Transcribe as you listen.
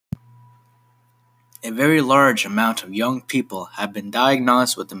A very large amount of young people have been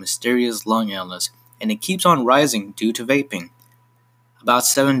diagnosed with the mysterious lung illness, and it keeps on rising due to vaping. About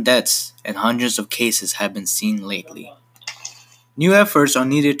 7 deaths and hundreds of cases have been seen lately. New efforts are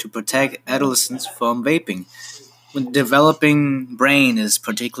needed to protect adolescents from vaping. When the developing brain is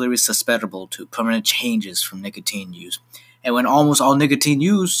particularly susceptible to permanent changes from nicotine use, and when almost all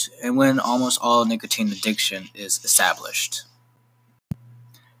nicotine addiction is established.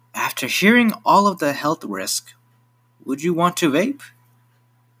 After hearing all of the health risks, would you want to vape?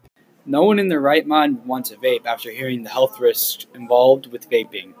 No one in their right mind would want to vape after hearing the health risks involved with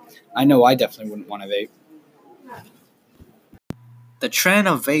vaping. I know I definitely wouldn't want to vape. The trend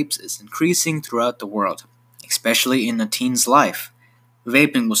of vapes is increasing throughout the world, especially in a teen's life.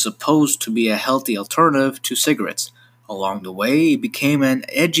 Vaping was supposed to be a healthy alternative to cigarettes. Along the way, it became an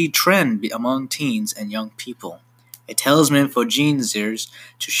edgy trend among teens and young people. A talisman for Gen Zers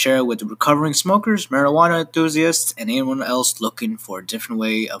to share with recovering smokers, marijuana enthusiasts, and anyone else looking for a different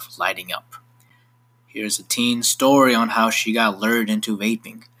way of lighting up. Here's a teen story on how she got lured into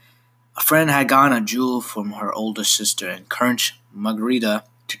vaping. A friend had gotten a jewel from her older sister and encouraged Margarita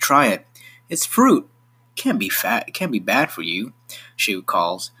to try it. It's fruit. Can't be fat. Can't be bad for you, she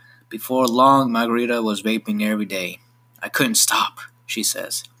recalls. Before long, Margarita was vaping every day. I couldn't stop, she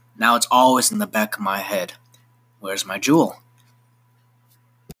says. Now it's always in the back of my head. Where's my jewel?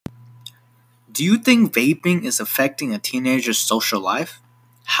 Do you think vaping is affecting a teenager's social life?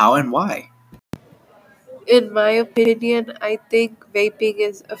 How and why? In my opinion, I think vaping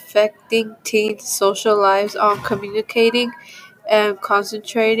is affecting teens' social lives on communicating and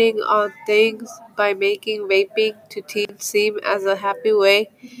concentrating on things by making vaping to teens seem as a happy way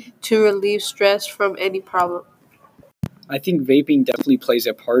to relieve stress from any problem. I think vaping definitely plays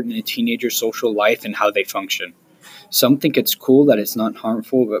a part in a teenager's social life and how they function. Some think it's cool that it's not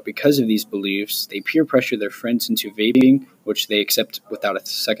harmful, but because of these beliefs, they peer pressure their friends into vaping, which they accept without a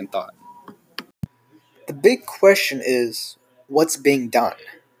second thought. The big question is what's being done?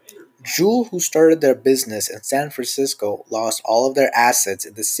 Juul, who started their business in San Francisco, lost all of their assets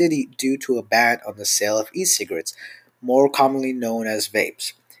in the city due to a ban on the sale of e cigarettes, more commonly known as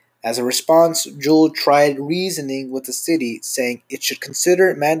vapes. As a response, Juul tried reasoning with the city, saying it should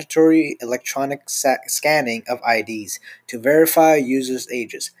consider mandatory electronic scanning of IDs to verify users'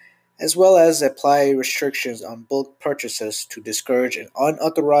 ages, as well as apply restrictions on bulk purchases to discourage an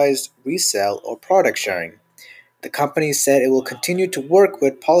unauthorized resale or product sharing. The company said it will continue to work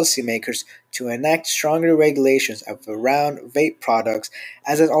with policymakers to enact stronger regulations around vape products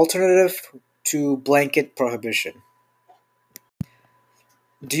as an alternative to blanket prohibition.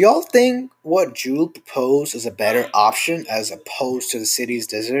 Do y'all think what Juul proposed is a better option as opposed to the city's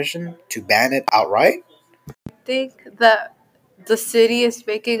decision to ban it outright? I think that the city is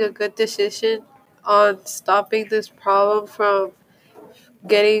making a good decision on stopping this problem from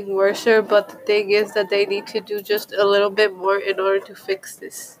getting worse, but the thing is that they need to do just a little bit more in order to fix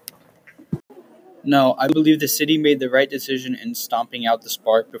this. No, I believe the city made the right decision in stomping out the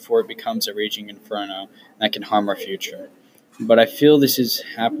spark before it becomes a raging inferno that can harm our future. But I feel this is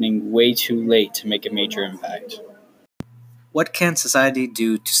happening way too late to make a major impact. What can society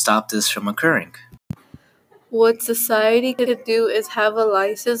do to stop this from occurring? What society can do is have a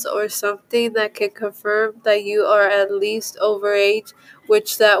license or something that can confirm that you are at least overage,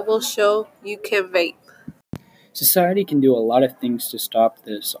 which that will show you can vape. Society can do a lot of things to stop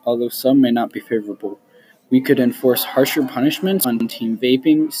this, although some may not be favorable. We could enforce harsher punishments on teen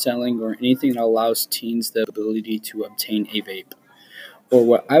vaping, selling, or anything that allows teens the ability to obtain a vape. Or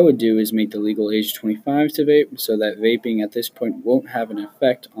what I would do is make the legal age 25 to vape so that vaping at this point won't have an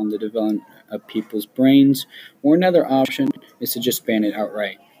effect on the development of people's brains. Or another option is to just ban it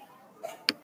outright.